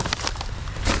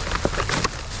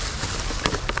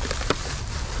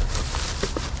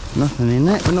 Nothing in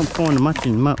that. We're not finding much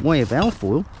in the way of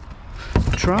alfoil.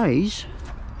 Trays.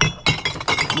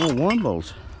 More wine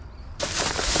bottles.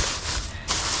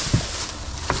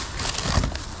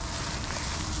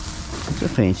 It's a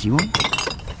fancy one.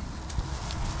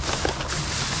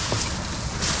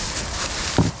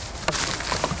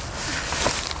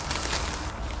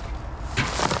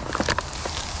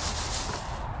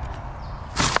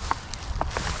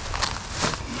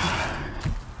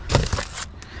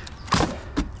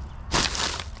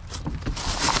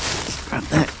 Grab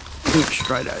that, flip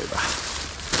straight over.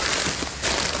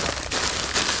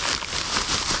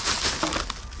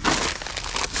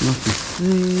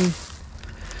 Nothing there.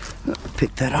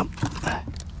 Pick that up.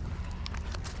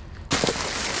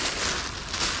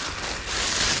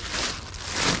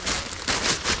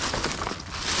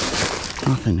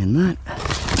 Nothing in that.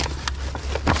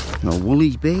 A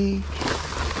Woolies bag.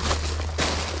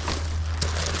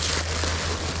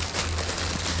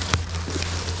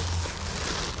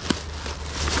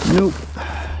 Nope.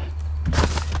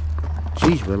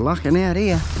 Geez, we're lucking out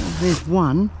here. There's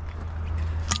one.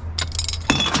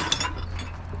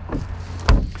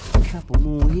 Couple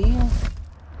more here.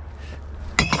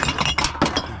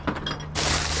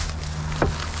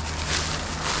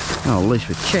 Oh, at least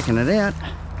we're checking it out.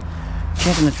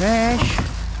 Checking the trash.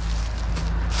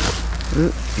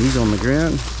 Oh, he's on the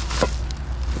ground.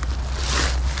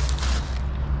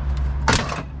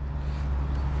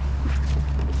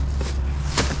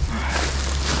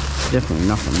 Definitely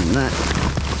nothing in that.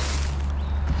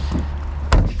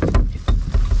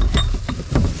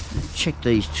 Check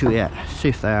these two out, see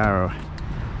if they are a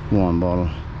wine bottle.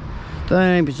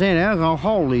 13% alcohol,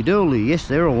 holy dooly, yes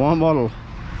they're a wine bottle.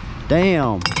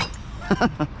 Damn.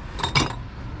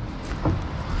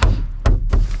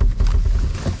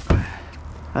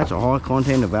 That's a high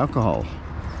content of alcohol.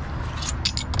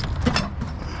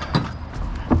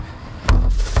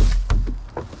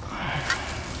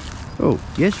 Oh,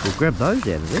 yes, we'll grab those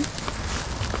out of there.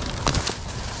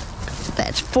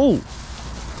 That's full.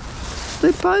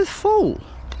 They're both full.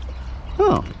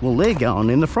 Oh, well they're going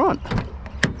in the front.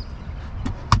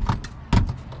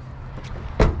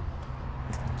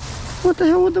 What the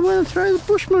hell would they want to throw the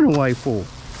Bushman away for?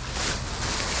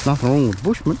 Nothing wrong with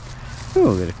Bushman.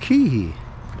 Oh, I've got a key here.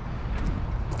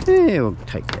 Yeah, we'll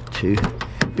take that too.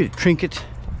 Bit of trinket.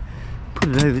 Put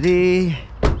it over there.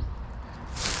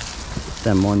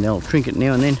 Don't mind the old trinket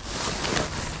now and then.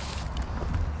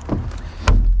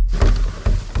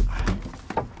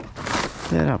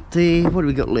 That up there. What do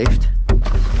we got left?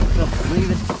 Oh, leave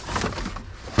it.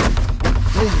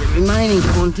 Leave the remaining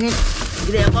content.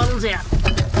 Get our bottles out.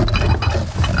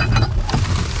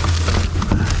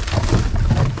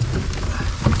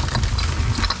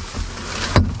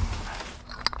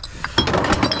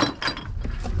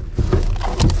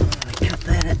 Cut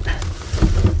that out.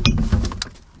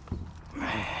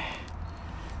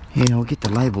 Yeah, I'll get the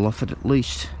label off it at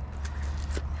least.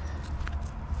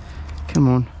 Come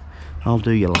on. I'll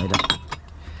do you later.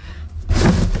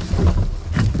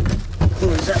 Oh,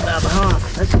 is that the other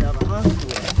half? That's the other half.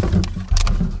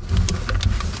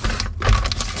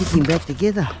 Stick him back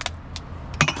together.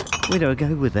 Where do I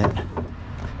go with that?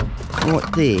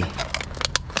 Right there.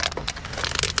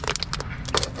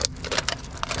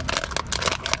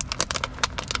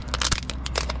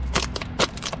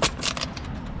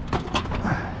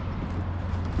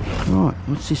 Right,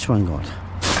 what's this one got?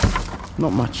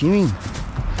 Not much in him.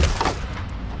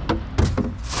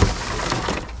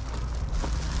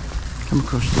 Come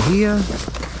across to here.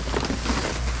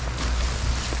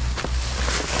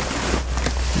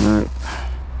 No.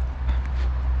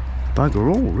 Bugger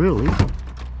all, really.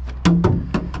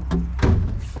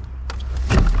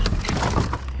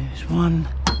 There's one.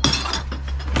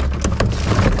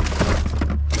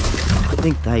 I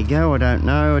think they go, I don't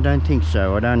know. I don't think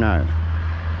so, I don't know.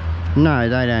 No,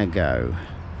 they don't go.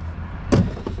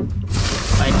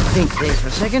 I think there for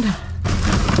a second.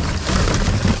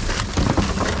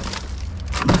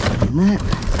 That.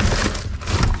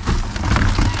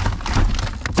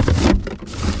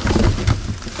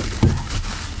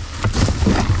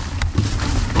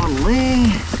 Bottle there.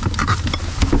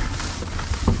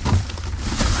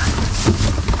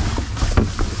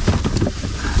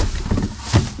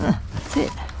 That's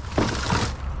it.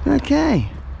 Okay.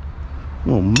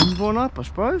 We'll move on up, I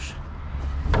suppose.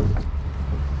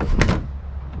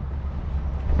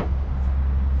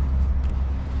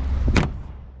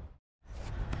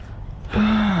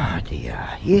 dear.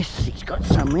 Yes, he's got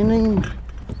some in him.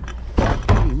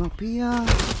 Put him up here.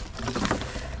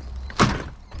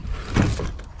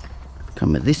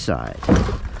 Come at this side.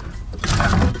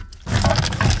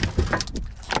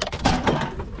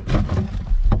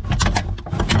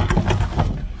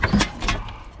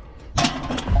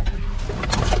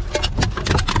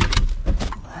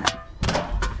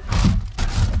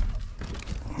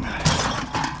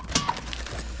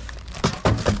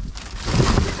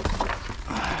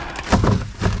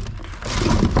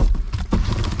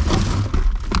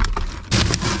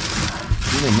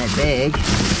 In that bag.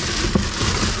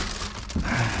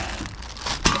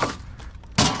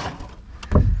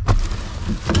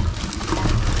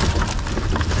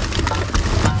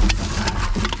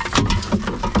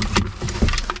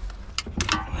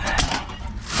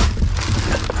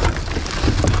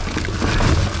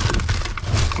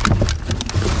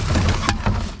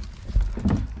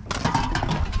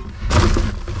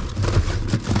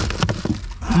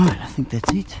 Alright, I think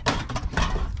that's it.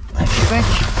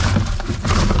 Fetch.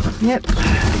 Yep,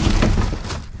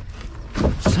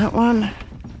 that's that one.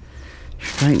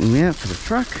 Straighten him out for the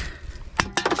truck.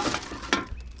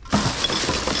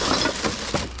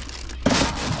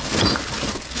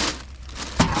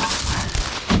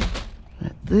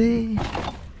 That there.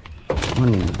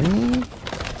 One in there.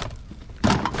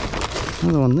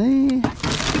 Another one there.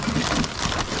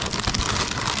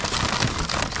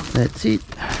 That's it.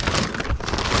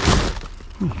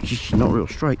 Oh, she's not real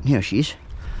straight. Now she is.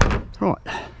 Right.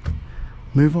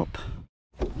 Move up.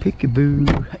 Peekaboo.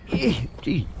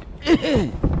 Gee.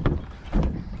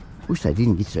 Wish they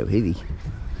didn't get so heavy.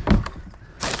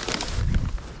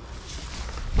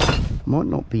 Might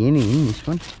not be any in this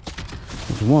one.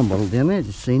 There's a wine bottle down there,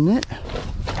 just seen that.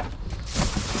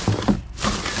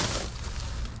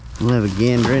 We'll have a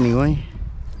gander anyway.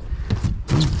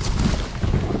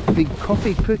 Big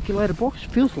coffee percolator box.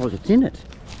 Feels like it's in it.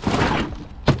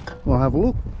 We'll have a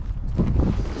look.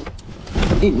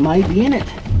 It may be in it.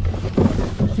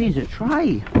 There's a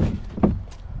tray.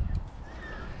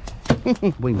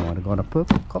 We might have got a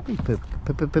purple coffee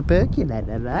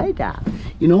percolator later,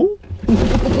 you know.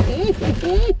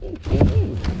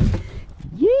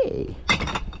 Yeah.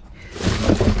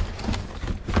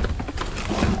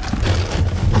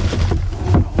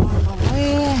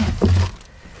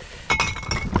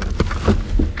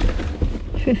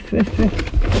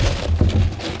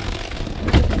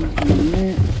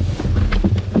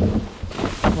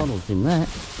 Bottles in that.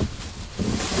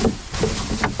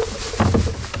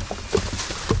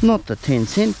 Not the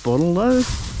 10-cent bottle though. It's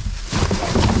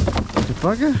a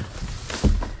bugger.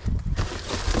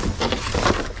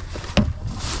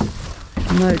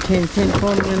 No 10-cent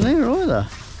bottle in there either.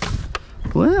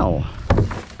 Well,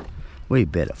 we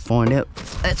better find out.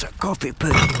 That's a coffee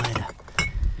percolator.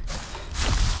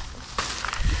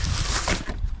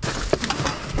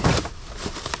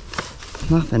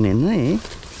 Nothing in there.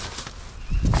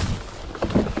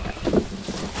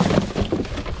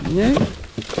 Nope.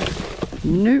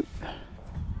 Nope.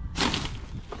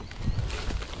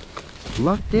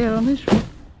 Lucked out on this one.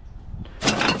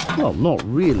 Well, not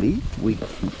really. We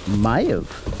may have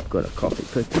got a coffee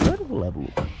percolator. We'll have a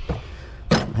look.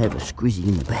 I'll have a squizzy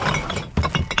in the bag.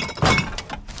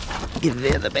 Get it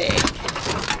out of the bag.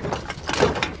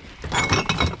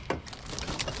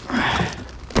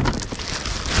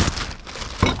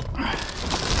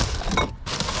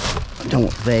 I don't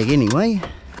want the bag anyway.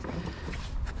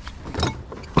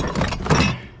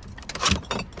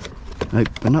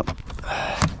 Open up.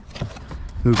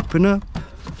 Open up.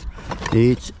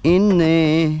 It's in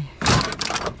there.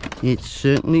 It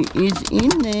certainly is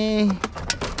in there.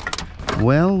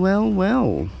 Well, well,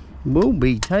 well. We'll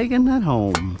be taking that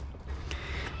home.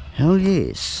 Hell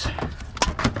yes.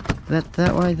 That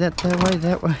way, that way,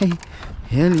 that way.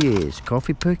 Hell yes.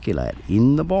 Coffee percolator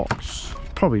in the box.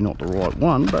 Probably not the right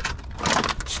one, but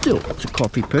still, it's a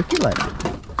coffee percolator.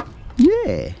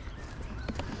 Yeah.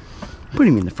 Put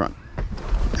him in the front.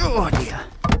 Oh dear.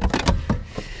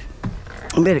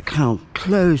 I better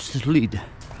close the lid.